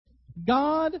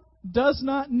God does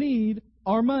not need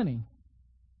our money.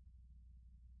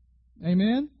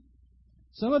 Amen?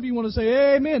 Some of you want to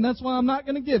say, amen, that's why I'm not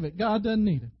going to give it. God doesn't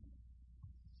need it.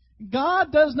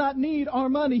 God does not need our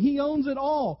money. He owns it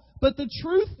all. But the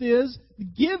truth is,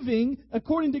 giving,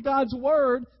 according to God's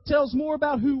Word, tells more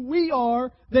about who we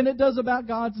are than it does about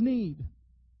God's need.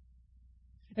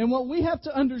 And what we have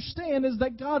to understand is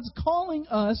that God's calling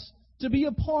us to be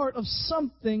a part of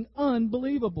something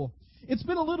unbelievable. It's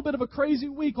been a little bit of a crazy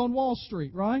week on Wall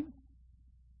Street, right?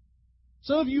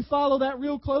 Some of you follow that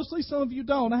real closely, some of you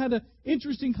don't. I had an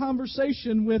interesting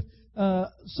conversation with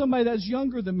somebody that's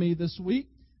younger than me this week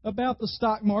about the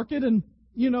stock market. And,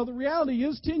 you know, the reality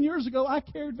is 10 years ago, I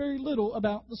cared very little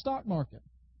about the stock market.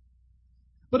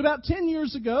 But about 10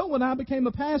 years ago, when I became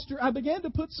a pastor, I began to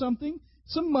put some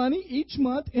money each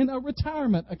month in a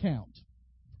retirement account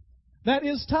that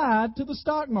is tied to the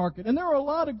stock market. And there are a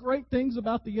lot of great things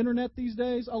about the Internet these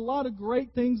days, a lot of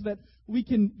great things that we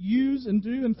can use and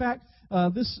do. In fact,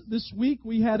 this week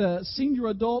we had a senior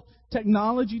adult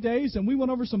technology days, and we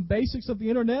went over some basics of the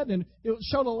Internet, and it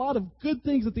showed a lot of good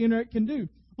things that the Internet can do.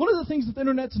 One of the things that the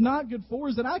Internet's not good for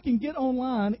is that I can get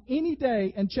online any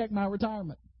day and check my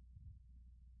retirement,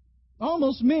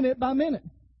 almost minute by minute.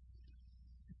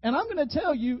 And I'm going to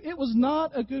tell you, it was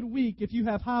not a good week if you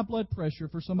have high blood pressure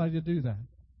for somebody to do that.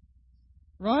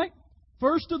 Right?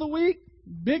 First of the week,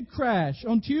 big crash.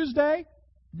 On Tuesday,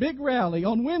 big rally.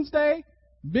 On Wednesday,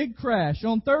 big crash.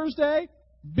 On Thursday,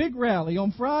 big rally.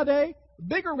 On Friday,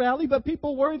 bigger rally, but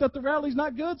people worry that the rally's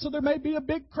not good, so there may be a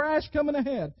big crash coming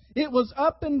ahead. It was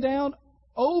up and down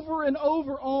over and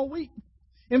over all week.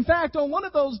 In fact, on one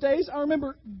of those days, I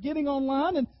remember getting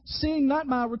online and seeing not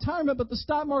my retirement, but the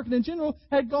stock market in general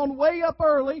had gone way up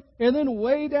early and then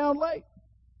way down late.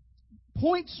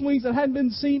 Point swings that hadn't been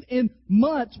seen in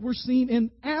months were seen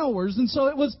in hours. And so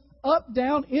it was up,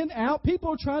 down, in, out.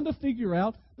 People are trying to figure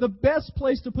out the best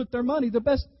place to put their money, the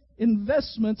best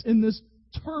investments in this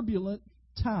turbulent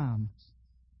time.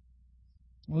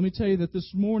 Let me tell you that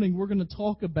this morning we're going to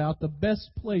talk about the best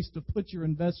place to put your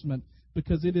investment,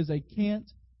 because it is a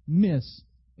can't-miss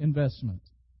investment.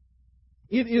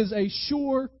 It is a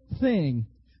sure thing.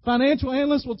 Financial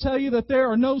analysts will tell you that there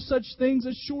are no such things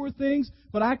as sure things,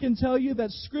 but I can tell you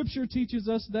that Scripture teaches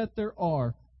us that there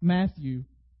are. Matthew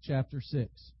chapter 6.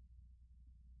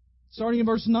 Starting in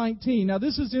verse 19. Now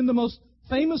this is in the most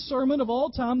famous sermon of all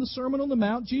time, the Sermon on the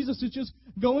Mount. Jesus is just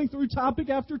going through topic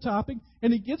after topic,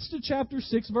 and he gets to chapter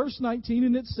 6, verse 19,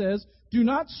 and it says, "Do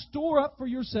not store up for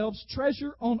yourselves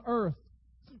treasure on earth,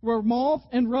 where moth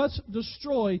and rust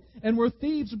destroy, and where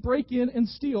thieves break in and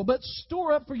steal. But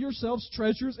store up for yourselves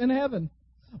treasures in heaven,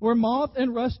 where moth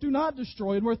and rust do not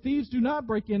destroy, and where thieves do not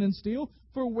break in and steal.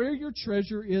 For where your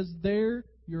treasure is, there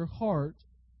your heart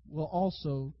will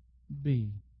also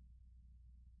be."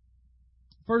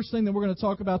 First thing that we're going to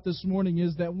talk about this morning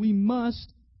is that we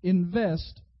must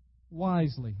invest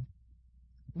wisely.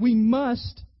 We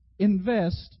must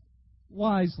invest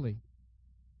wisely.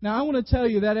 Now, I want to tell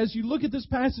you that as you look at this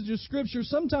passage of Scripture,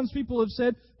 sometimes people have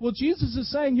said, well, Jesus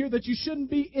is saying here that you shouldn't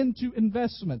be into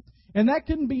investment. And that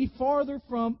couldn't be farther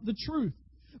from the truth.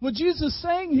 What Jesus is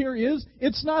saying here is,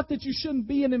 it's not that you shouldn't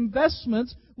be in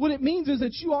investments. What it means is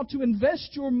that you ought to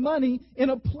invest your money in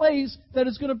a place that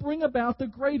is going to bring about the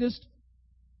greatest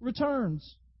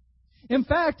returns. In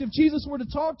fact, if Jesus were to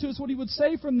talk to us, what He would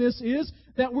say from this is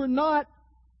that we're not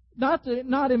to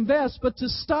not invest, but to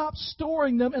stop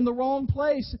storing them in the wrong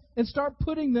place and start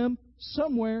putting them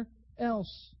somewhere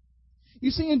else. You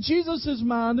see, in Jesus'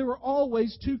 mind, there were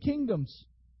always two kingdoms.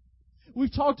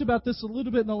 We've talked about this a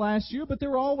little bit in the last year, but there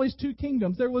were always two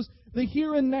kingdoms. There was the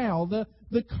here and now,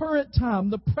 the current time,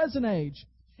 the present age.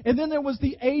 And then there was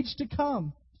the age to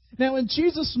come. Now, in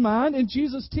Jesus' mind, in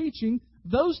Jesus' teaching,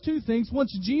 those two things,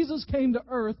 once Jesus came to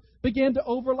earth, began to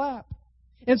overlap.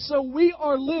 And so we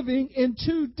are living in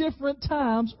two different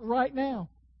times right now.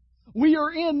 We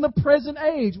are in the present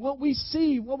age, what we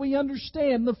see, what we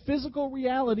understand, the physical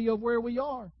reality of where we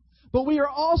are. But we are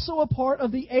also a part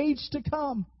of the age to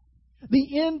come,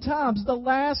 the end times, the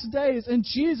last days, and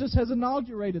Jesus has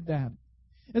inaugurated that.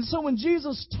 And so when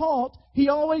Jesus taught, He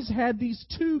always had these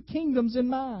two kingdoms in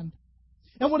mind.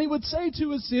 And what He would say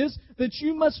to us is that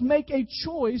you must make a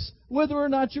choice whether or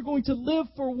not you're going to live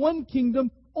for one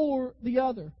kingdom or the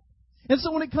other. And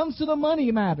so when it comes to the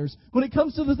money matters, when it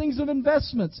comes to the things of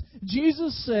investments,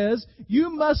 Jesus says you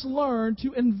must learn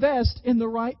to invest in the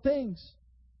right things.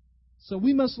 So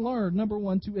we must learn, number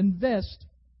one, to invest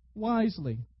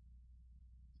wisely.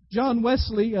 John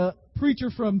Wesley, a preacher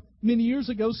from many years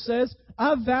ago, says,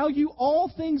 "I value all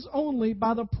things only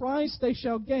by the price they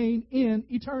shall gain in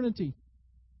eternity."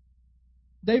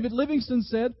 David Livingstone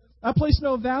said, I place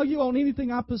no value on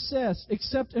anything I possess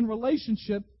except in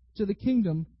relationship to the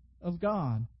kingdom of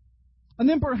God. And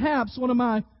then perhaps one of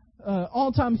my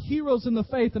all-time heroes in the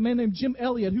faith, a man named Jim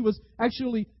Elliot, who was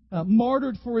actually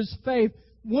martyred for his faith,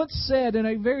 once said in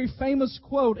a very famous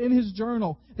quote in his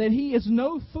journal that he is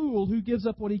no fool who gives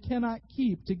up what he cannot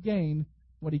keep to gain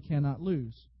what he cannot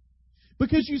lose.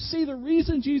 Because you see, the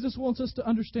reason Jesus wants us to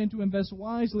understand to invest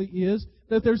wisely is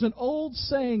that there's an old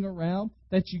saying around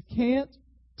that you can't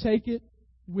take it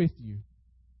with you.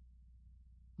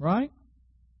 Right?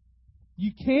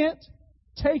 You can't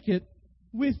take it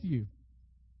with you.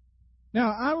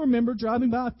 Now, I remember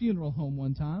driving by a funeral home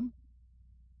one time,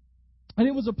 and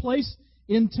it was a place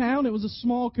in town. It was a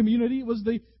small community. It was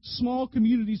the small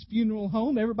community's funeral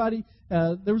home. Everybody,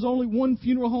 there was only one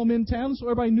funeral home in town, so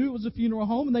everybody knew it was a funeral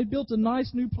home, and they built a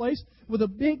nice new place with a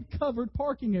big covered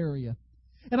parking area.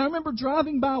 And I remember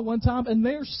driving by one time, and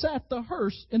there sat the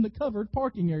hearse in the covered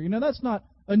parking area. Now, that's not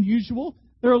unusual.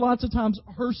 There are lots of times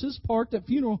hearses parked at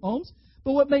funeral homes.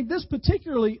 But what made this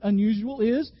particularly unusual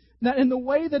is that in the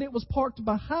way that it was parked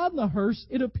behind the hearse,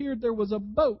 it appeared there was a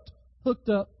boat hooked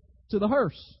up to the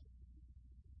hearse.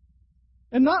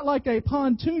 And not like a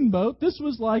pontoon boat. This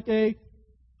was like a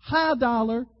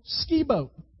high-dollar ski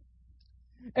boat.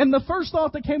 And the first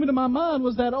thought that came into my mind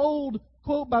was that old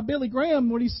quote by Billy Graham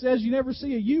when he says, you never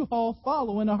see a U-Haul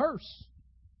following a hearse.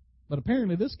 But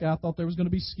apparently this guy thought there was going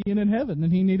to be skiing in heaven,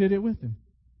 and he needed it with him.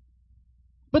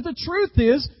 But the truth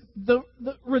is, the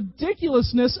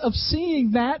ridiculousness of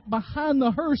seeing that behind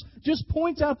the hearse just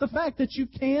points out the fact that you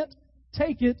can't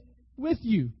take it with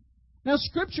you. Now,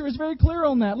 Scripture is very clear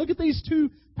on that. Look at these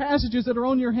two passages that are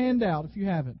on your handout, if you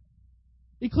haven't.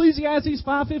 Ecclesiastes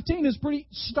 5:15 is pretty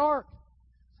stark.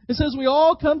 It says, we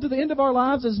all come to the end of our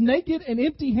lives as naked and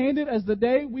empty-handed as the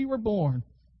day we were born.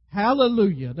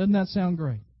 Hallelujah. Doesn't that sound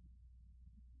great?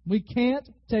 We can't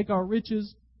take our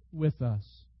riches with us.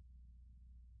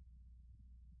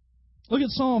 Look at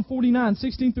Psalm 49,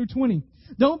 16 through 20.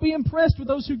 Don't be impressed with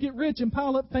those who get rich and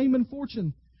pile up fame and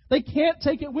fortune. They can't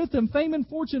take it with them. Fame and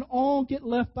fortune all get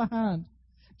left behind.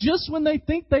 Just when they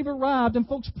think they've arrived and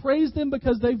folks praise them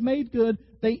because they've made good,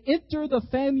 they enter the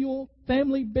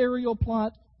family burial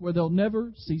plot where they'll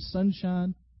never see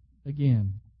sunshine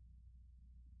again.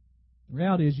 The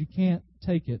reality is you can't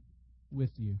take it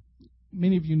with you.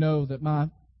 Many of you know that my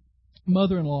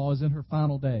mother-in-law is in her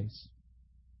final days.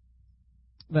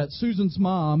 That Susan's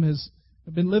mom has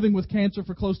been living with cancer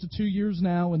for close to 2 years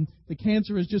now, and the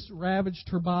cancer has just ravaged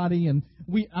her body. And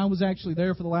I was actually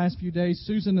there for the last few days.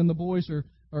 Susan and the boys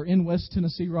are in West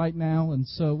Tennessee right now, and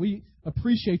so we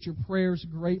appreciate your prayers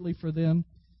greatly for them.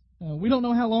 We don't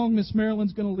know how long Miss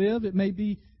Marilyn's going to live. It may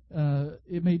be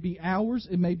hours,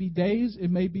 it may be days,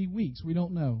 it may be weeks. We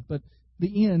don't know, but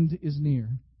the end is near.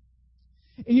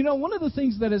 And you know, one of the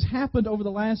things that has happened over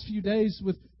the last few days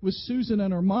with Susan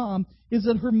and her mom is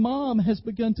that her mom has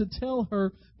begun to tell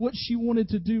her what she wanted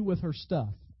to do with her stuff.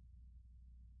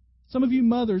 Some of you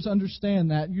mothers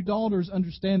understand that. Your daughters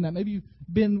understand that. Maybe you've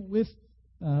been with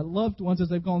loved ones as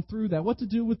they've gone through that. What to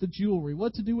do with the jewelry,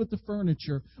 what to do with the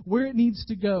furniture, where it needs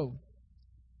to go.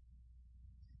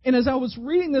 And as I was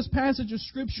reading this passage of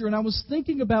Scripture and I was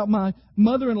thinking about my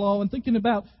mother-in-law and thinking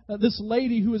about this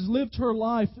lady who has lived her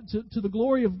life to the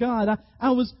glory of God,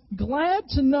 I was glad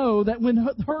to know that when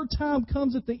her time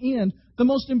comes at the end, the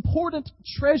most important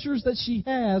treasures that she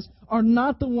has are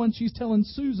not the ones she's telling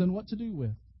Susan what to do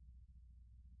with.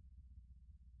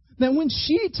 That when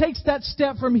she takes that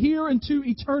step from here into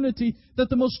eternity, that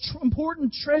the most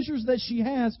important treasures that she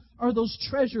has are those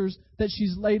treasures that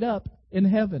she's laid up in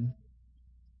heaven.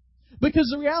 Because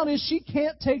the reality is she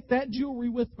can't take that jewelry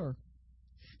with her.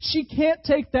 She can't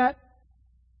take that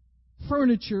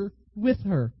furniture with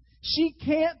her. She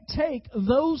can't take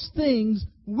those things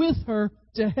with her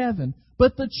to heaven.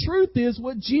 But the truth is,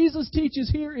 what Jesus teaches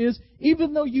here is,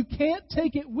 even though you can't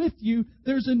take it with you,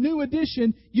 there's a new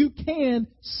addition. You can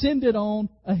send it on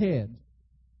ahead.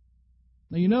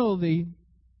 Now, you know, the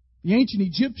ancient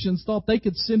Egyptians thought they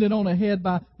could send it on ahead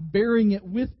by burying it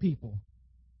with people.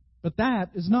 But that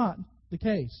is not the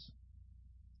case.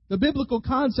 The biblical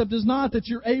concept is not that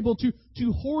you're able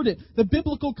to hoard it. The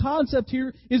biblical concept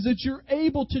here is that you're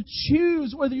able to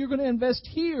choose whether you're going to invest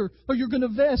here or you're going to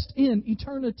invest in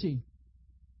eternity.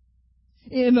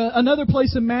 In another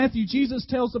place in Matthew, Jesus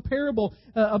tells a parable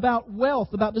about wealth,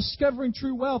 about discovering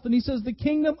true wealth. And He says, the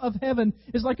kingdom of heaven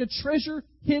is like a treasure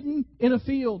hidden in a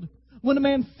field. When a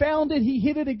man found it, he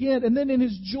hid it again. And then in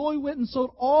his joy went and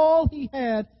sold all he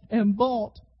had and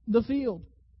bought the field.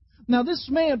 Now, this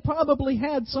man probably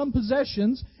had some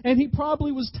possessions, and he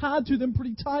probably was tied to them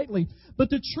pretty tightly. But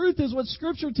the truth is, what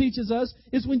Scripture teaches us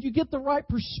is when you get the right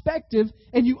perspective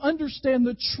and you understand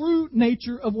the true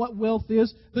nature of what wealth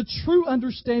is, the true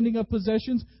understanding of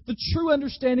possessions, the true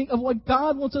understanding of what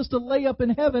God wants us to lay up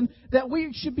in heaven, that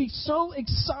we should be so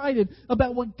excited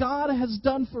about what God has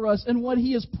done for us and what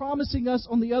He is promising us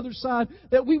on the other side,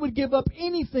 that we would give up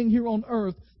anything here on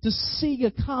earth to see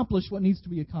accomplished what needs to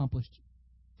be accomplished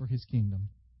for His kingdom.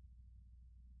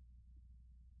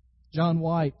 John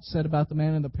White said about the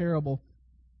man in the parable,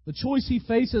 the choice he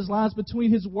faces lies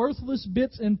between his worthless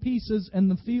bits and pieces and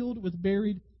the field with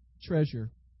buried treasure.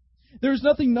 There is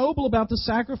nothing noble about the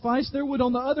sacrifice. There would,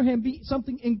 on the other hand, be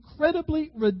something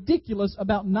incredibly ridiculous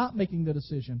about not making the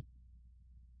decision.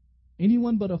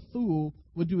 Anyone but a fool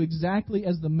would do exactly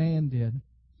as the man did.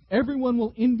 Everyone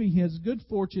will envy his good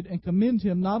fortune and commend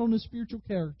him not on his spiritual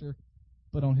character,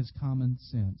 but on his common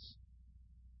sense.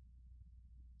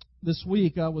 This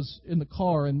week I was in the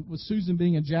car, and with Susan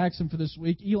being in Jackson for this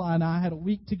week, Eli and I had a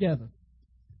week together.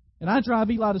 And I drive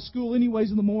Eli to school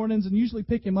anyways in the mornings and usually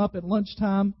pick him up at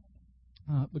lunchtime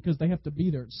because they have to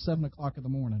be there at 7 o'clock in the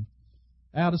morning.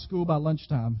 Out of school by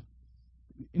lunchtime.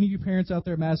 Any of you parents out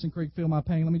there at Madison Creek feel my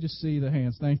pain? Let me just see the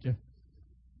hands. Thank you.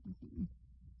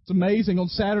 It's amazing. On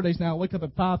Saturdays now, I wake up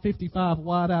at 5:55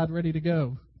 wide-eyed, ready to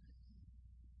go.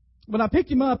 But I pick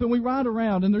him up and we ride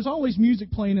around, and there's always music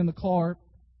playing in the car.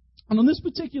 And on this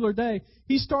particular day,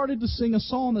 he started to sing a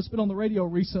song that's been on the radio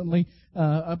recently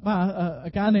by a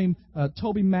guy named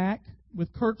Toby Mac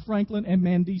with Kirk Franklin and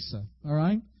Mandisa. All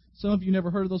right? Some of you never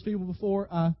heard of those people before.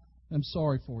 I'm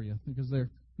sorry for you because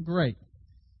they're great.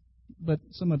 But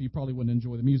some of you probably wouldn't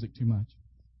enjoy the music too much.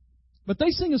 But they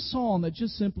sing a song that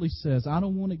just simply says, I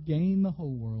don't want to gain the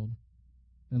whole world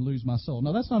and lose my soul.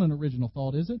 Now, that's not an original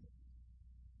thought, is it?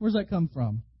 Where's that come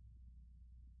from?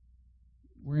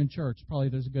 We're in church. Probably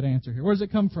there's a good answer here. Where does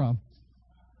it come from?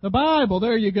 The Bible.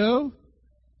 There you go.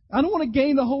 I don't want to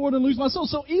gain the whole world and lose my soul.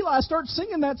 So Eli starts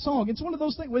singing that song. It's one of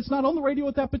those things. It's not on the radio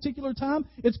at that particular time.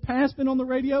 It's past been on the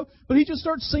radio. But he just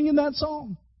starts singing that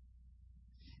song.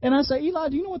 And I say, Eli,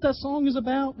 do you know what that song is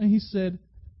about? And he said,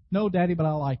 no, Daddy, but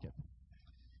I like it.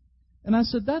 And I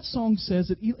said, that song says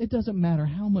that it doesn't matter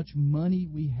how much money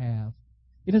we have.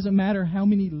 It doesn't matter how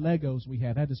many Legos we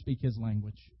have. I had to speak his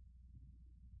language.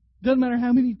 It doesn't matter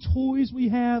how many toys we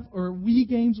have or Wii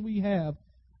games we have,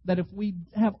 that if we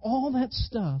have all that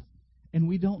stuff and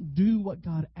we don't do what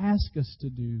God asks us to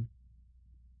do,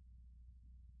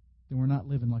 then we're not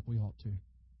living like we ought to.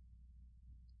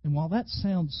 And while that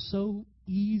sounds so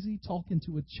easy talking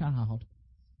to a child,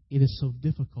 it is so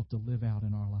difficult to live out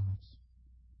in our lives.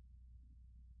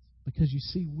 Because you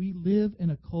see, we live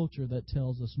in a culture that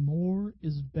tells us more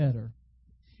is better.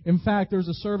 In fact, there was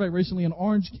a survey recently in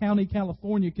Orange County,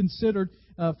 California, considered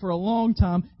for a long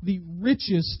time the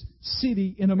richest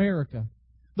city in America.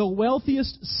 The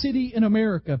wealthiest city in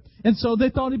America. And so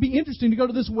they thought it'd be interesting to go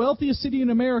to this wealthiest city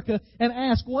in America and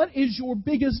ask, what is your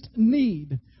biggest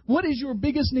need? What is your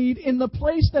biggest need in the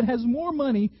place that has more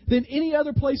money than any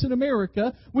other place in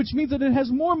America, which means that it has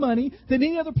more money than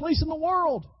any other place in the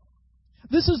world?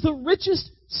 This is the richest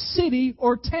city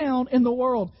or town in the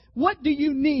world. What do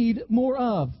you need more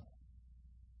of?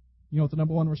 You know what the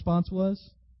number one response was?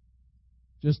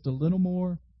 Just a little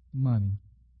more money.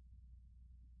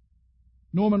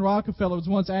 Norman Rockefeller was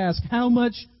once asked, how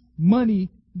much money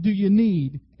do you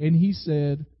need? And he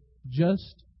said,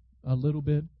 just a little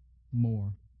bit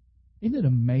more. Isn't it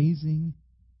amazing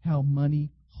how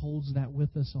money holds that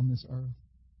with us on this earth?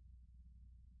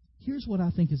 Here's what I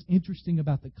think is interesting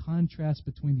about the contrast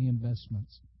between the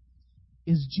investments.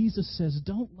 Is Jesus says,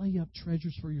 don't lay up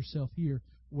treasures for yourself here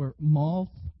where moth,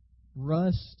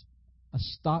 rust, a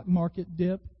stock market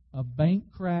dip, a bank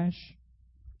crash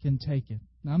can take it.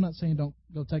 Now, I'm not saying don't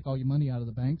go take all your money out of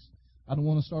the banks. I don't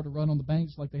want to start a run on the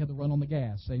banks like they had to run on the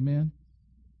gas. Amen?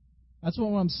 That's what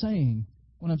I'm saying.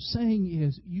 What I'm saying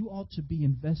is you ought to be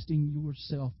investing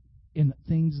yourself in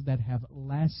things that have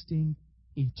lasting,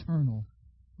 eternal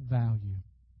value.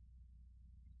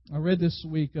 I read this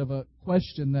week of a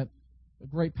question that a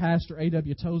great pastor,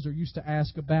 A.W. Tozer, used to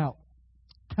ask about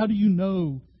how do you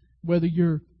know whether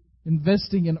you're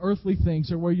investing in earthly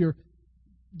things or where you're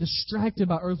distracted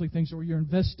by earthly things or where you're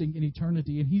investing in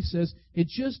eternity. And he says it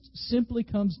just simply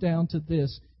comes down to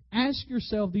this. Ask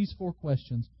yourself these 4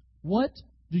 questions. What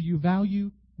do you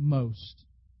value most?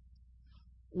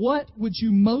 What would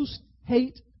you most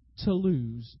hate to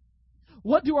lose?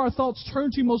 What do our thoughts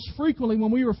turn to most frequently when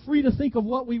we are free to think of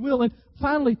what we will? And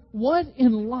finally, what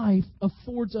in life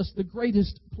affords us the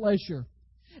greatest pleasure?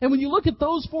 And when you look at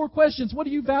those 4 questions, what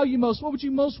do you value most? What would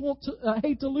you most want to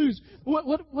hate to lose?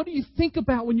 What do you think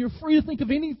about when you're free to think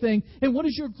of anything? And what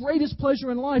is your greatest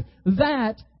pleasure in life?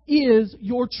 That is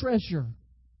your treasure.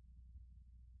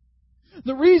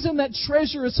 The reason that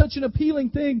treasure is such an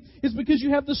appealing thing is because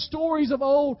you have the stories of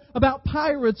old about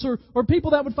pirates or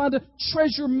people that would find a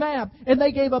treasure map and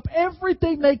they gave up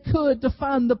everything they could to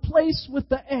find the place with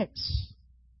the X.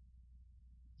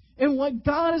 And what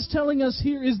God is telling us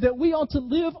here is that we ought to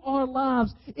live our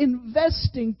lives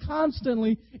investing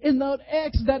constantly in that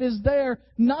X that is there,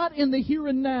 not in the here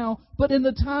and now, but in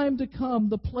the time to come,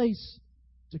 the place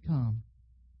to come.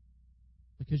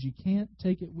 Because you can't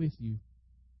take it with you,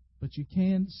 but you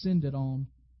can send it on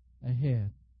ahead.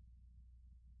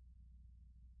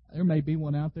 There may be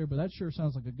one out there, but that sure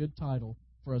sounds like a good title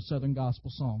for a Southern gospel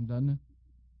song, doesn't it?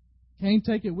 Can't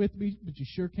take it with me, but you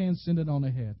sure can send it on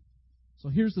ahead. So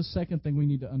here's the second thing we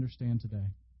need to understand today.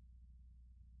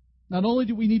 Not only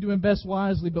do we need to invest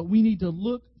wisely, but we need to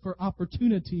look for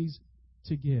opportunities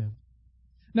to give.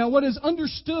 Now, what is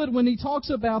understood when he talks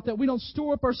about that we don't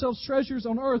store up ourselves treasures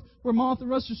on earth where moth and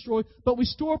rust destroy, but we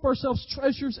store up ourselves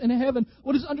treasures in heaven,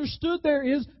 what is understood there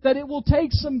is that it will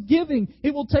take some giving,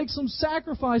 it will take some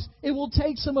sacrifice, it will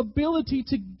take some ability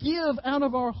to give out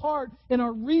of our heart and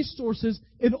our resources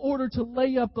in order to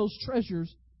lay up those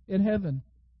treasures in heaven.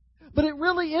 But it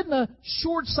really isn't a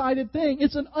short-sighted thing.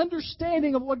 It's an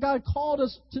understanding of what God called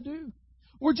us to do.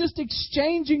 We're just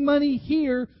exchanging money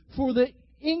here for the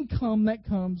income that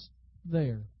comes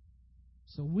there.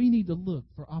 So we need to look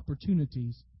for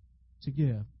opportunities to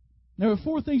give. Now, there are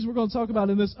 4 things we're going to talk about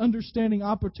in this understanding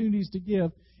opportunities to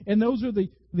give. And those are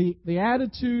the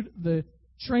attitude, the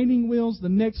training wheels, the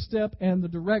next step, and the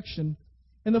direction.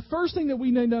 And the first thing that we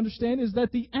need to understand is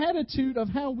that the attitude of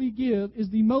how we give is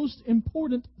the most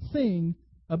important thing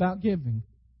about giving.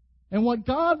 And what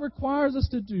God requires us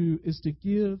to do is to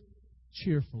give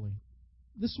cheerfully.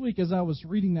 This week, as I was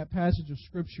reading that passage of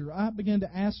Scripture, I began to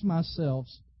ask myself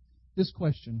this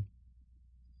question.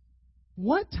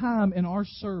 What time in our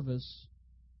service,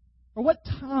 or what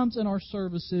times in our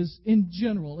services in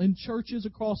general, in churches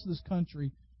across this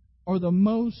country, are the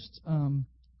most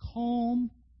calm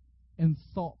and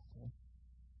thoughtful?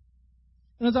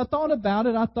 And as I thought about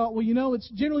it, I thought, well,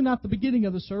 it's generally not the beginning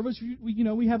of the service.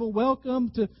 We have a welcome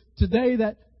to today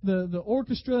that the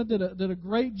orchestra did a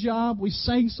great job. We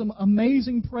sang some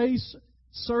amazing praise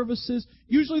services.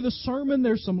 Usually the sermon,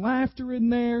 there's some laughter in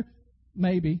there.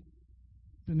 Maybe.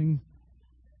 Depending.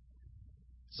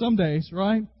 Some days,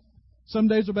 right? Some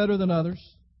days are better than others.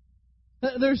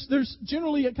 There's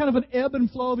generally a kind of an ebb and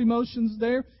flow of emotions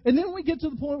there. And then we get to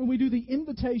the point when we do the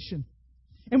invitation.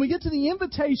 And we get to the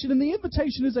invitation, and the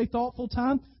invitation is a thoughtful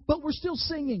time, but we're still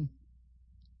singing.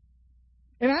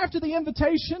 And after the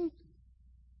invitation,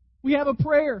 we have a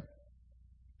prayer.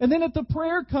 And then if the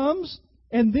prayer comes,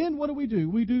 and then what do?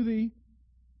 We do the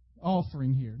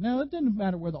offering here. Now, it doesn't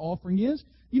matter where the offering is.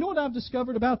 You know what I've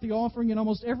discovered about the offering in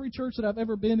almost every church that I've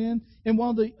ever been in? And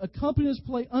while the accompanists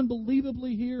play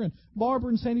unbelievably here, and Barbara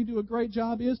and Sandy do a great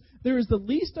job, is there is the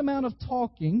least amount of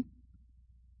talking,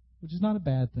 which is not a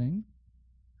bad thing,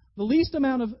 the least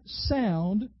amount of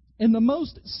sound, and the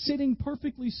most sitting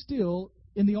perfectly still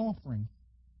in the offering.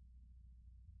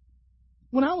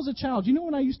 When I was a child, you know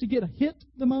when I used to get hit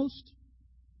the most?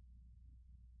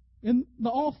 In the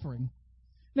offering.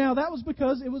 Now, that was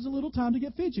because it was a little time to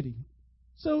get fidgety.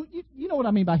 So, you know what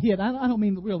I mean by hit. I don't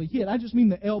mean really hit. I just mean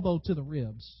the elbow to the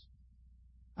ribs.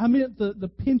 I meant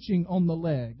the pinching on the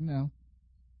leg. Now,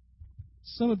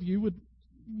 some of you would,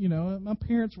 my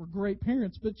parents were great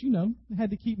parents, but, they had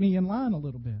to keep me in line a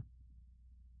little bit.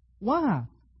 Why?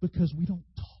 Because we don't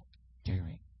talk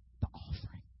during the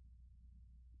offering.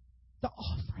 The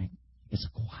offering is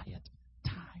a quiet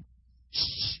time.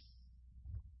 Shh.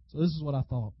 So this is what I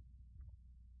thought.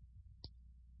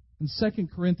 In 2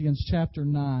 Corinthians chapter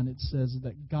 9, it says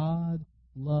that God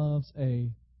loves a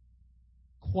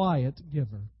quiet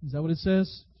giver. Is that what it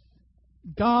says?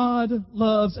 God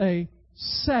loves a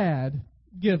sad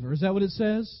giver. Is that what it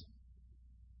says?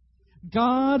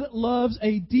 God loves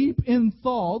a deep in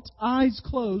thought, eyes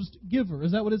closed giver.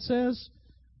 Is that what it says?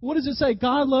 What does it say?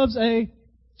 God loves a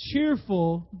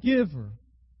cheerful giver.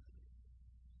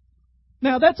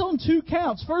 Now, that's on 2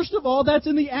 counts. First of all, that's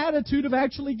in the attitude of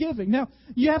actually giving. Now,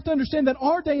 you have to understand that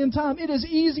our day and time, it is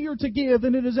easier to give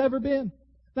than it has ever been.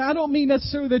 Now, I don't mean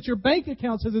necessarily that your bank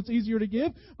account says it's easier to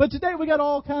give, but today we got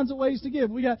all kinds of ways to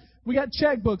give. We got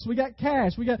checkbooks, we got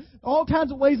cash, we got all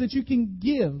kinds of ways that you can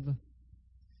give.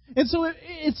 And so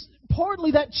it's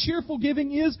partly that cheerful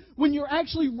giving is when you're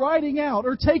actually writing out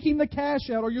or taking the cash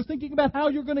out, or you're thinking about how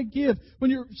you're going to give,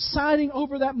 when you're signing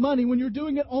over that money, when you're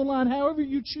doing it online, however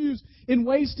you choose in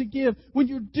ways to give. When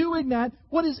you're doing that,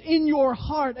 what is in your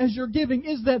heart as you're giving?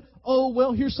 Is that, oh,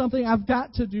 well, here's something I've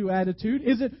got to do attitude?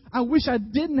 Is it, I wish I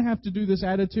didn't have to do this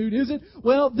attitude? Is it,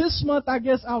 well, this month I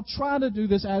guess I'll try to do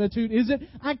this attitude? Is it,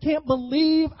 I can't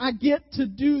believe I get to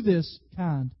do this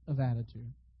kind of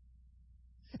attitude?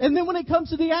 And then when it comes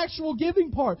to the actual giving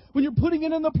part, when you're putting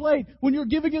it in the plate, when you're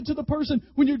giving it to the person,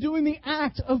 when you're doing the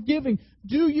act of giving,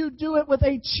 do you do it with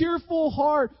a cheerful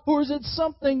heart, or is it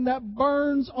something that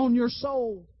burns on your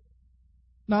soul?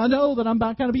 Now, I know that I'm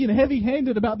kind of being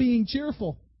heavy-handed about being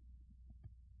cheerful.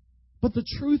 But the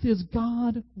truth is,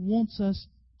 God wants us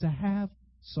to have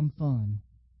some fun.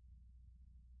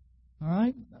 All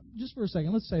right? Just for a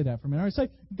second, let's say that for a minute. All right, say,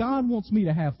 God wants me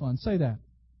to have fun. Say that.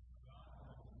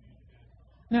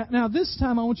 Now, this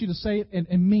time I want you to say it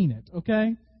and mean it,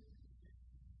 okay?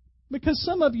 Because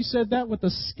some of you said that with a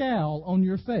scowl on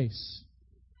your face.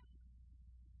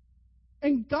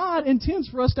 And God intends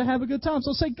for us to have a good time.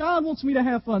 So say, God wants me to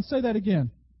have fun. Say that again.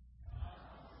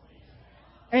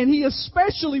 And He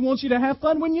especially wants you to have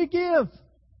fun when you give.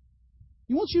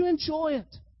 He wants you to enjoy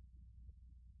it.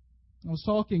 I was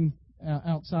talking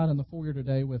outside in the foyer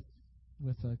today with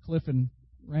Cliff and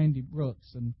Randy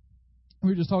Brooks, and we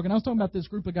were just talking. I was talking about this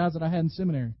group of guys that I had in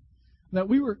seminary. That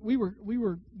we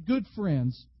were good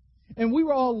friends, and we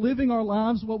were all living our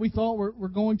lives what we thought were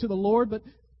going to the Lord.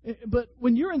 But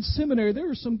when you're in seminary,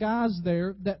 there are some guys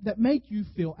there that make you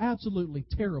feel absolutely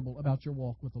terrible about your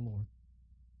walk with the Lord,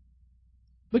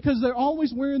 because they're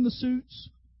always wearing the suits,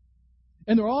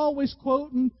 and they're always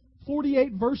quoting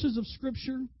 48 verses of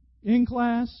Scripture in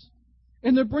class.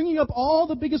 And they're bringing up all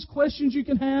the biggest questions you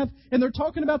can have. And they're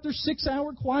talking about their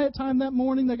 6-hour quiet time that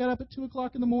morning they got up at 2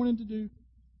 o'clock in the morning to do.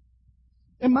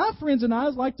 And my friends and I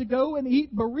like to go and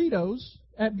eat burritos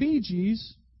at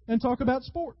BG's and talk about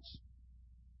sports.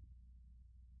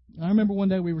 I remember one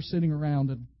day we were sitting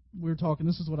around and we were talking.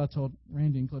 This is what I told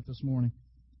Randy and Cliff this morning.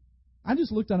 I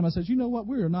just looked at them and I said, you know what?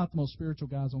 We are not the most spiritual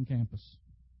guys on campus.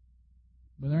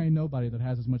 But there ain't nobody that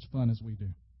has as much fun as we do.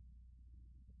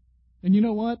 And you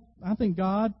know what? I think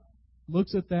God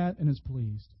looks at that and is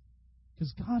pleased.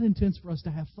 Because God intends for us to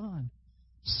have fun.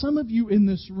 Some of you in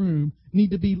this room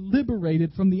need to be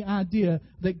liberated from the idea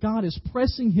that God is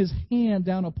pressing His hand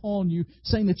down upon you,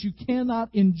 saying that you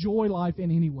cannot enjoy life in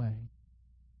any way.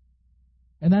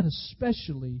 And that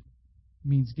especially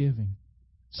means giving.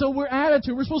 So we're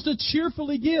attitude. We're supposed to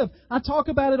cheerfully give. I talk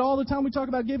about it all the time. We talk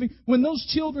about giving. When those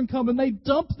children come and they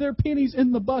dump their pennies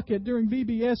in the bucket during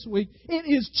VBS week, it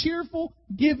is cheerful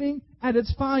giving at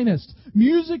its finest.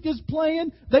 Music is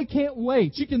playing. They can't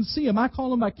wait. You can see them. I call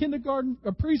them my kindergarten,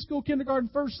 or preschool, kindergarten,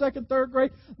 first, second, third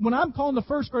grade. When I'm calling the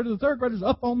first graders, the third graders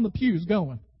up on the pews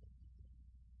going.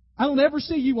 I don't ever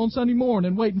see you on Sunday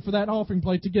morning waiting for that offering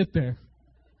plate to get there.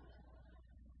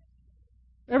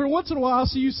 Every once in a while, I'll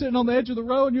see you sitting on the edge of the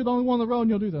row, and you're the only one on the row, and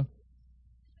you'll do the...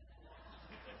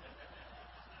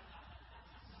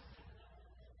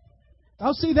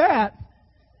 I'll see that.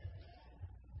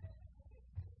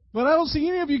 But I don't see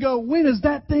any of you go, when is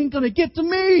that thing going to get to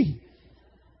me?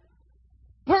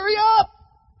 Hurry up!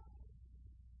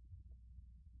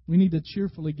 We need to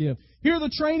cheerfully give. Here are the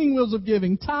training wheels of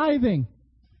giving. Tithing.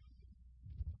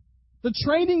 The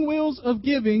training wheels of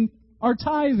giving are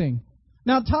tithing.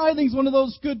 Now, tithing is one of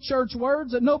those good church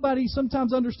words that nobody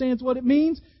sometimes understands what it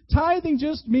means. Tithing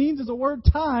just means, as a word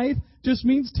tithe, just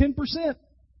means 10%.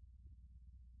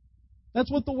 That's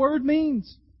what the word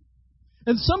means.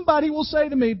 And somebody will say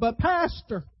to me, but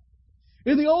Pastor,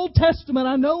 in the Old Testament,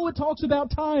 I know it talks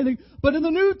about tithing, but in the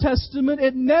New Testament,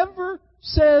 it never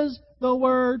says the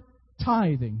word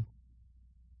tithing.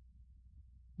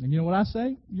 And you know what I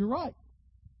say? You're right.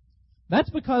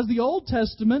 That's because the Old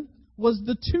Testament was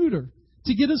the tutor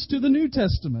to get us to the New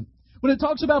Testament. When it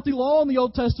talks about the law in the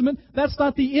Old Testament, that's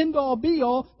not the end-all,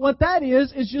 be-all. What that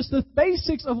is just the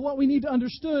basics of what we need to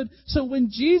understand. So when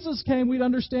Jesus came, we'd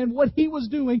understand what He was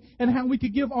doing and how we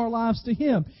could give our lives to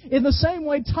Him. In the same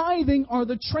way, tithing are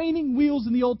the training wheels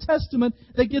in the Old Testament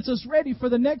that gets us ready for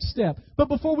the next step. But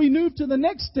before we move to the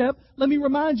next step, let me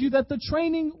remind you that the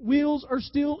training wheels are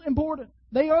still important.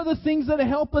 They are the things that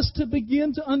help us to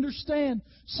begin to understand.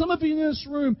 Some of you in this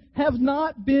room have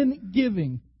not been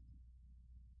giving.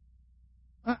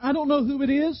 I don't know who it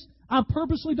is. I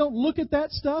purposely don't look at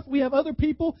that stuff. We have other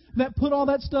people that put all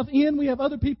that stuff in. We have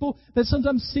other people that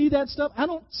sometimes see that stuff. I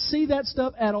don't see that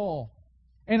stuff at all.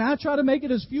 And I try to make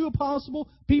it as few as possible.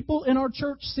 People in our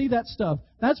church see that stuff.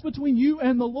 That's between you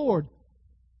and the Lord.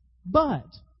 But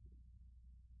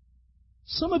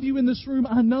Some of you in this room,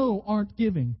 I know, aren't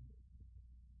giving.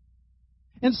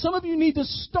 And some of you need to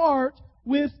start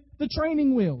with the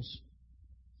training wheels.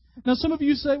 Now, some of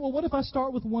you say, well, what if I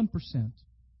start with 1%?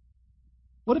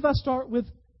 What if I start with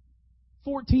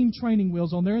 14 training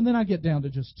wheels on there and then I get down to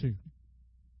just 2?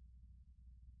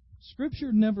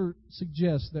 Scripture never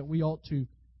suggests that we ought to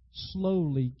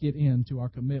slowly get into our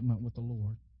commitment with the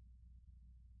Lord.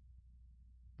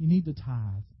 You need to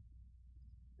tithe.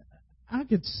 I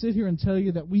could sit here and tell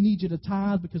you that we need you to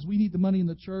tithe because we need the money in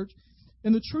the church.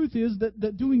 And the truth is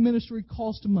that doing ministry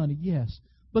costs money, yes.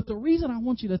 But the reason I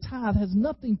want you to tithe has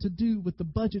nothing to do with the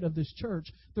budget of this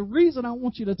church. The reason I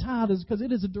want you to tithe is because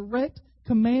it is a direct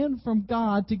command from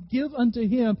God to give unto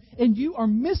Him. And you are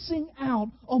missing out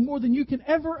on more than you can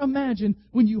ever imagine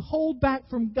when you hold back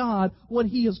from God what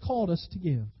He has called us to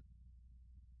give.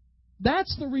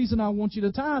 That's the reason I want you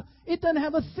to tithe. It doesn't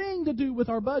have a thing to do with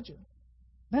our budget.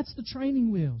 That's the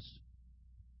training wheels.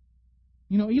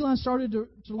 You know, Eli started to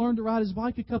learn to ride his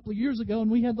bike a couple of years ago, and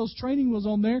we had those training wheels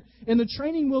on there, and the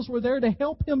training wheels were there to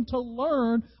help him to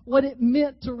learn what it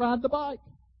meant to ride the bike.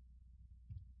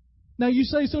 Now you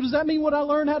say, so does that mean when I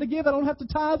learn how to give, I don't have to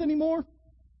tithe anymore?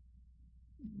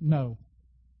 No.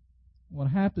 What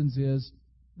happens is,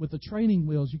 with the training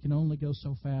wheels, you can only go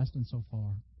so fast and so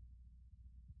far.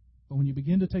 But when you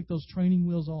begin to take those training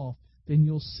wheels off, then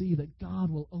you'll see that God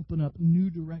will open up new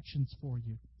directions for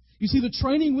you. You see, the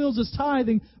training wheels is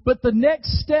tithing, but the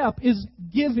next step is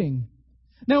giving.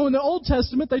 Now, in the Old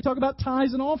Testament, they talk about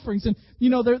tithes and offerings. And,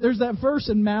 you know, there's that verse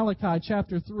in Malachi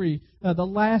chapter 3, the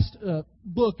last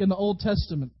book in the Old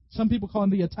Testament. Some people call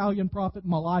him the Italian prophet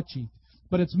Malachi,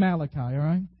 but it's Malachi, all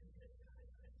right?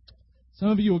 Some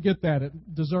of you will get that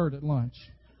at dessert at lunch.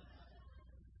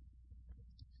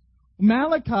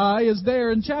 Malachi is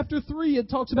there. In chapter 3, it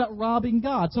talks about robbing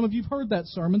God. Some of you have heard that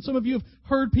sermon. Some of you have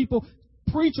heard people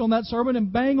preach on that sermon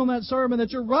and bang on that sermon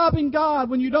that you're robbing God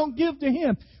when you don't give to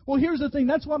Him. Well, here's the thing.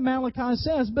 That's what Malachi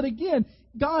says. But again,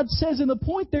 God says, and the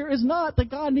point there is not that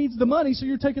God needs the money, so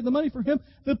you're taking the money from Him.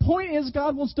 The point is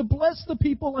God wants to bless the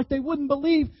people like they wouldn't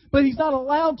believe, but He's not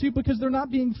allowed to because they're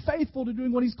not being faithful to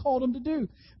doing what He's called them to do.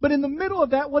 But in the middle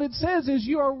of that, what it says is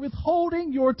you are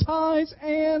withholding your tithes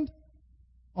and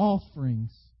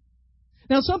offerings.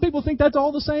 Now, some people think that's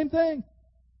all the same thing,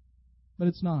 but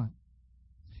it's not.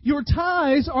 Your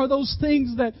tithes are those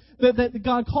things that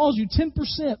God calls you,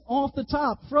 10% off the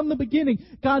top, from the beginning.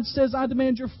 God says, I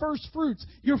demand your first fruits,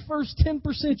 your first 10%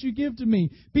 you give to me.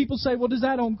 People say, well, is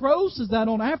that on gross? Is that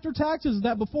on after taxes? Is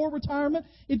that before retirement?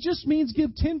 It just means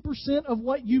give 10% of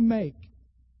what you make.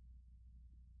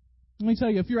 Let me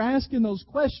tell you, if you're asking those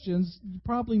questions, you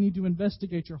probably need to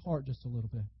investigate your heart just a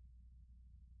little bit.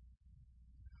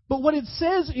 But what it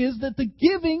says is that the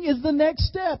giving is the next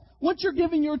step. Once you're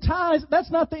giving your tithes, that's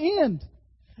not the end.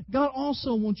 God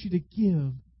also wants you to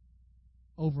give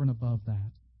over and above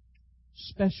that.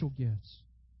 Special gifts.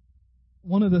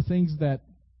 One of the things that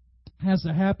has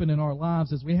to happen in our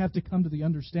lives is we have to come to the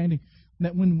understanding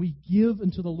that when we give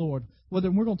unto the Lord,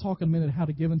 whether we're going to talk in a minute how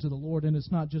to give unto the Lord, and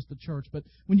it's not just the church, but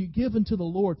when you give unto the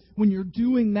Lord, when you're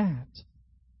doing that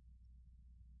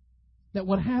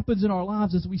what happens in our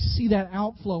lives is we see that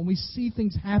outflow and we see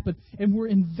things happen and we're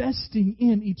investing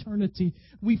in eternity.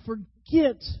 We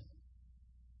forget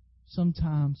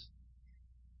sometimes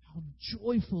how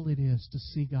joyful it is to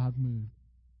see God move.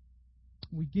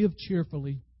 We give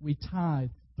cheerfully, we tithe,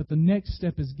 but the next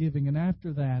step is giving, and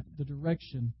after that, the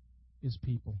direction is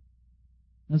people.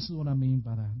 This is what I mean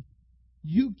by that.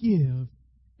 You give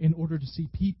in order to see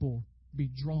people be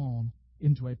drawn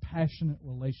into a passionate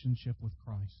relationship with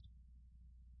Christ.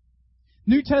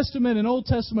 New Testament and Old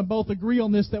Testament both agree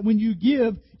on this, that when you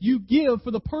give for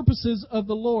the purposes of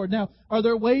the Lord. Now, are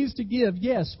there ways to give?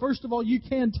 Yes. First of all, you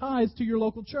can tithe to your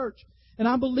local church. And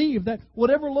I believe that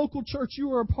whatever local church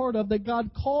you are a part of, that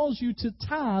God calls you to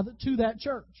tithe to that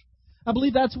church. I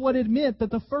believe that's what it meant,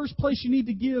 that the first place you need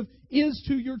to give is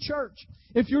to your church.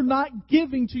 If you're not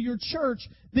giving to your church,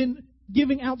 then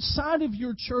giving outside of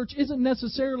your church isn't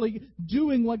necessarily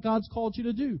doing what God's called you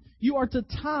to do. You are to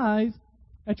tithe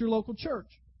at your local church.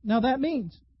 Now that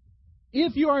means,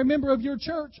 if you are a member of your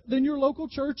church, then your local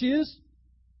church is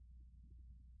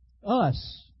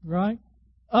us, right?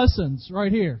 Us'uns,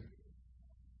 right here.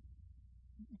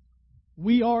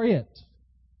 We are it.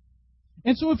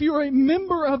 And so if you're a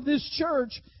member of this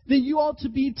church, then you ought to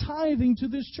be tithing to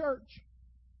this church.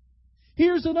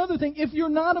 Here's another thing. If you're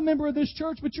not a member of this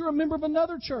church, but you're a member of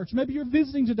another church, maybe you're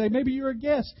visiting today, maybe you're a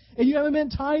guest, and you haven't been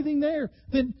tithing there,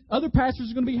 then other pastors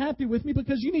are going to be happy with me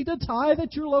because you need to tithe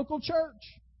at your local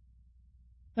church.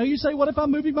 Now you say, what if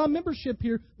I'm moving my membership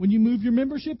here? When you move your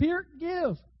membership here,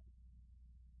 give.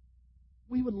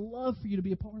 We would love for you to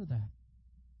be a part of that.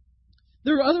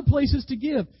 There are other places to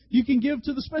give. You can give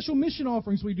to the special mission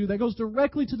offerings we do. That goes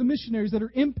directly to the missionaries that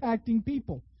are impacting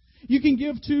people. You can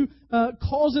give to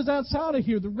causes outside of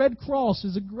here. The Red Cross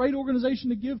is a great organization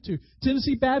to give to.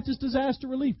 Tennessee Baptist Disaster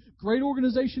Relief, great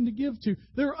organization to give to.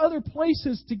 There are other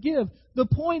places to give. The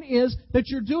point is that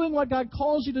you're doing what God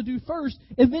calls you to do first,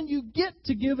 and then you get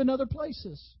to give in other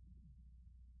places.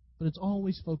 But it's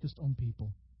always focused on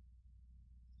people.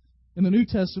 In the New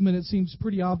Testament, it seems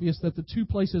pretty obvious that the two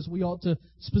places we ought to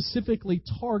specifically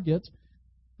target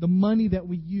the money that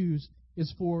we use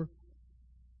is for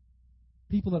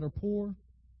people that are poor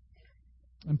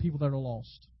and people that are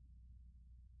lost.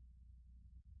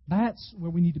 That's where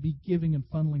we need to be giving and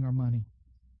funneling our money.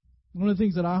 One of the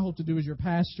things that I hope to do as your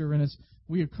pastor, and as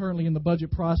we are currently in the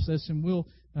budget process, and we'll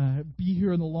be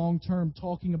here in the long term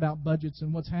talking about budgets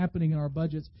and what's happening in our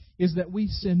budgets, is that we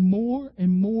send more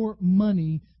and more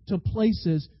money to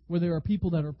places where there are people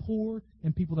that are poor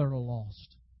and people that are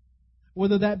lost.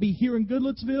 Whether that be here in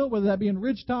Goodlettsville, whether that be in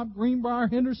Ridgetop, Greenbrier,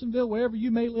 Hendersonville, wherever you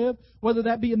may live, whether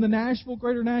that be in the Nashville,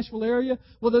 greater Nashville area,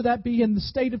 whether that be in the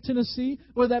state of Tennessee,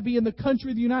 whether that be in the country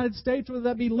of the United States, whether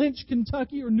that be Lynch,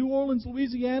 Kentucky, or New Orleans,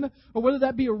 Louisiana, or whether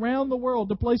that be around the world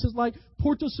to places like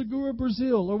Porto Seguro,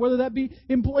 Brazil, or whether that be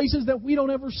in places that we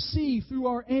don't ever see through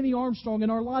our Annie Armstrong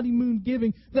and our Lottie Moon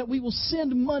giving, that we will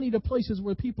send money to places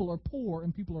where people are poor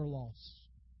and people are lost.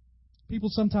 People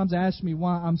sometimes ask me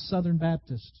why I'm Southern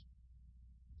Baptist.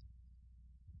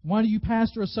 Why do you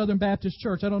pastor a Southern Baptist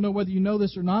church? I don't know whether you know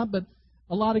this or not, but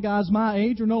a lot of guys my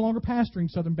age are no longer pastoring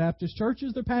Southern Baptist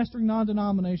churches. They're pastoring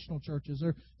non-denominational churches.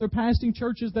 They're pastoring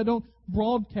churches that don't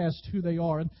broadcast who they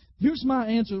are. And here's my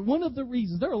answer. One of the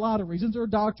reasons, there are a lot of reasons. There are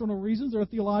doctrinal reasons. There are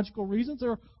theological reasons.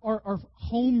 There are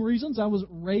home reasons. I was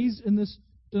raised in this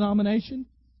denomination.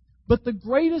 But the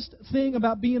greatest thing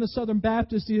about being a Southern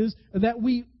Baptist is that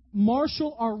we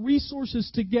marshal our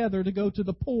resources together to go to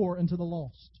the poor and to the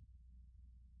lost.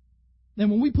 And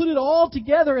when we put it all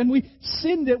together and we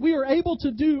send it, we are able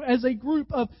to do as a group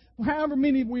of however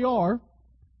many we are.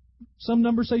 Some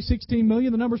numbers say 16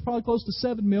 million. The number's probably close to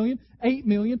 7 million, 8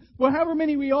 million. Well, however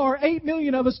many we are, 8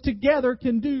 million of us together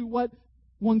can do what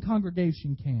one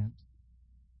congregation can't.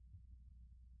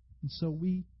 And so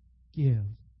we give.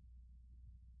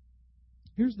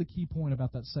 Here's the key point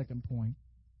about that second point,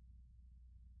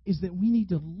 is that we need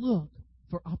to look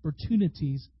for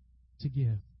opportunities to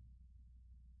give.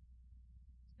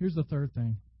 Here's the third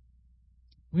thing.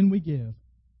 When we give,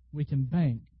 we can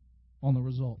bank on the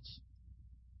results.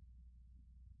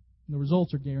 And the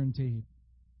results are guaranteed.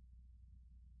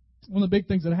 One of the big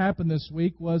things that happened this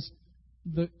week was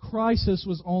the crisis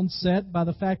was onset by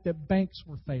the fact that banks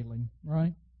were failing,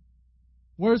 right?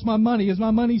 Where's my money? Is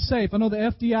my money safe? I know the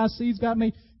FDIC's got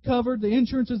me covered. The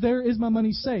insurance is there. Is my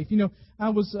money safe? You know, I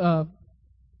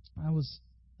was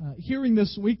hearing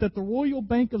this week that the Royal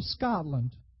Bank of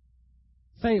Scotland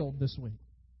failed this week.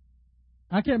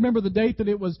 I can't remember the date that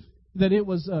it was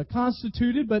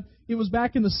constituted, but it was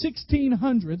back in the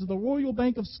 1600s. The Royal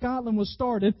Bank of Scotland was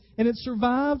started, and it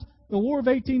survived the War of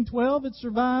 1812. It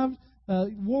survived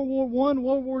World War I,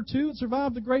 World War II. It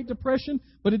survived the Great Depression,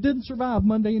 but it didn't survive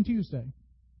Monday and Tuesday.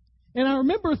 And I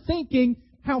remember thinking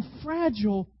how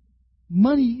fragile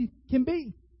money can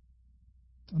be.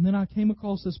 And then I came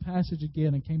across this passage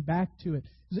again and came back to it.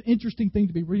 It's an interesting thing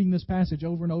to be reading this passage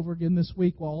over and over again this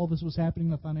week while all this was happening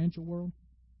in the financial world.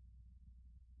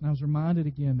 And I was reminded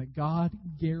again that God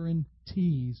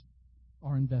guarantees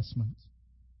our investments.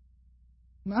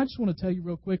 And I just want to tell you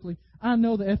real quickly, I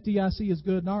know the FDIC is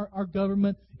good, and our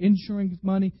government insuring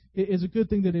money is a good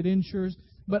thing that it insures,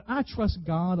 but I trust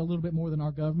God a little bit more than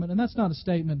our government. And that's not a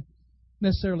statement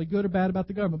necessarily good or bad about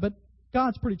the government, but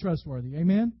God's pretty trustworthy.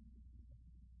 Amen?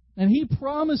 And He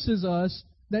promises us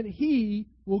that He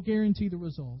will guarantee the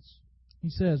results. He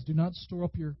says, do not store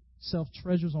up yourself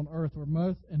treasures on earth where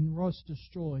moth and rust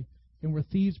destroy and where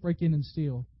thieves break in and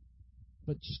steal.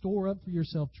 But store up for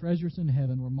yourself treasures in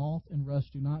heaven where moth and rust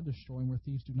do not destroy and where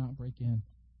thieves do not break in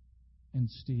and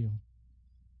steal.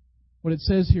 What it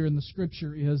says here in the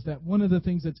Scripture is that one of the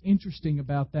things that's interesting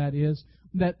about that is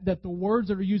that the words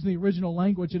that are used in the original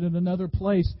language and in another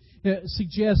place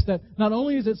suggest that not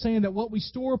only is it saying that what we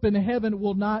store up in heaven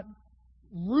will not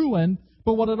ruin,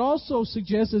 but what it also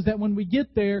suggests is that when we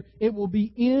get there, it will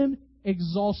be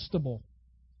inexhaustible.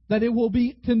 That it will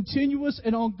be continuous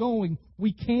and ongoing.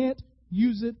 We can't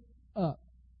use it up.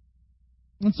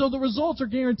 And so the results are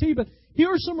guaranteed, but here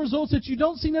are some results that you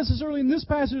don't see necessarily in this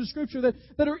passage of Scripture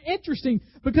that are interesting,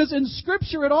 because in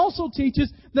Scripture it also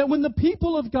teaches that when the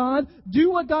people of God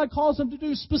do what God calls them to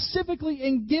do, specifically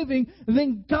in giving,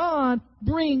 then God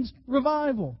brings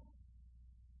revival.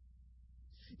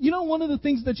 One of the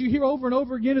things that you hear over and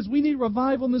over again is we need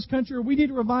revival in this country, or we need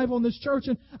revival in this church.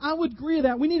 And I would agree with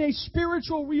that. We need a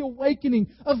spiritual reawakening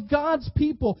of God's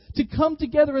people to come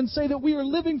together and say that we are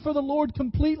living for the Lord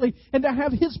completely, and to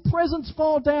have His presence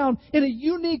fall down in a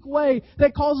unique way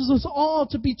that causes us all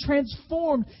to be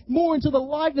transformed more into the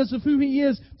likeness of who He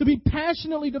is, to be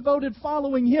passionately devoted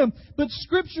following Him. But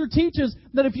Scripture teaches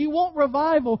that if you want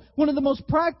revival, one of the most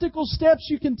practical steps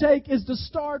you can take is to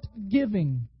start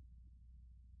giving.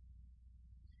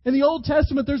 In the Old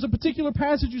Testament, there's a particular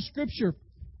passage of Scripture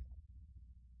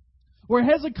where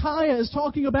Hezekiah is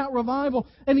talking about revival,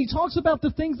 and he talks about the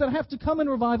things that have to come in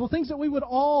revival, things that we would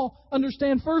all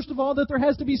understand. First of all, that there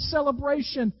has to be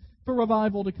celebration for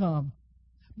revival to come.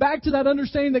 Back to that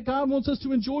understanding that God wants us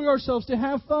to enjoy ourselves, to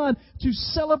have fun, to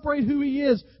celebrate who He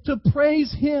is, to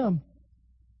praise Him.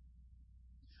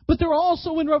 But there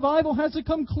also in revival has to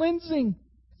come cleansing.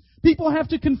 People have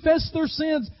to confess their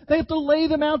sins. They have to lay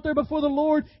them out there before the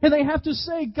Lord. And they have to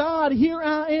say, God, here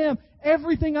I am.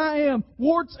 Everything I am.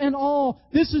 Warts and all.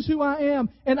 This is who I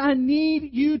am. And I need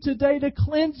You today to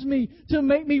cleanse me. To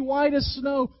make me white as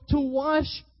snow. To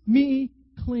wash me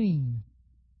clean.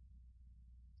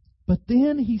 But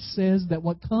then He says that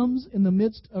what comes in the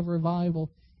midst of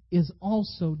revival is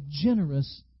also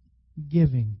generous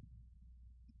giving.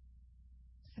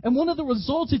 And one of the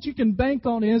results that you can bank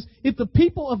on is if the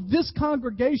people of this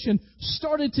congregation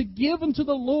started to give unto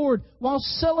the Lord while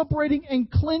celebrating and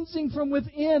cleansing from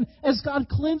within as God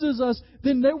cleanses us,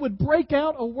 then there would break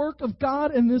out a work of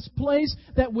God in this place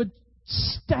that would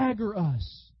stagger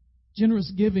us.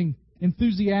 Generous giving,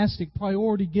 enthusiastic,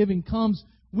 priority giving comes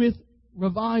with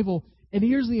revival. And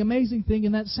here's the amazing thing.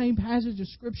 In that same passage of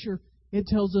Scripture, it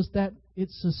tells us that it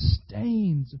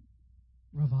sustains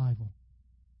revival.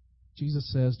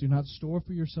 Jesus says, do not store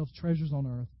for yourselves treasures on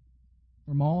earth,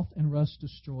 where moth and rust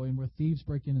destroy, and where thieves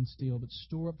break in and steal, but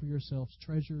store up for yourselves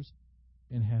treasures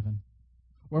in heaven,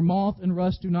 where moth and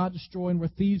rust do not destroy, and where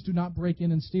thieves do not break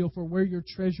in and steal. For where your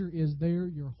treasure is, there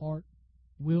your heart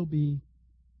will be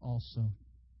also.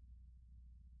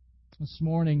 This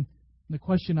morning, the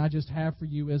question I just have for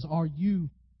you is, are you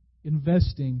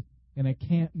investing in a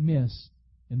can't-miss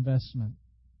investment?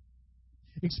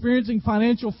 Experiencing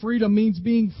financial freedom means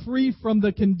being free from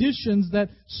the conditions that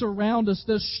surround us,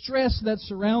 the stress that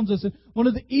surrounds us. And one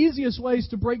of the easiest ways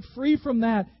to break free from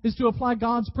that is to apply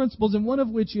God's principles, and one of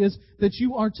which is that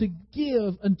you are to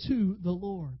give unto the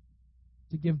Lord,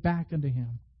 to give back unto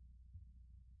Him.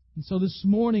 And so this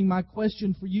morning, my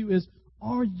question for you is,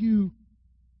 are you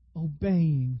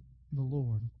obeying the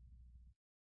Lord?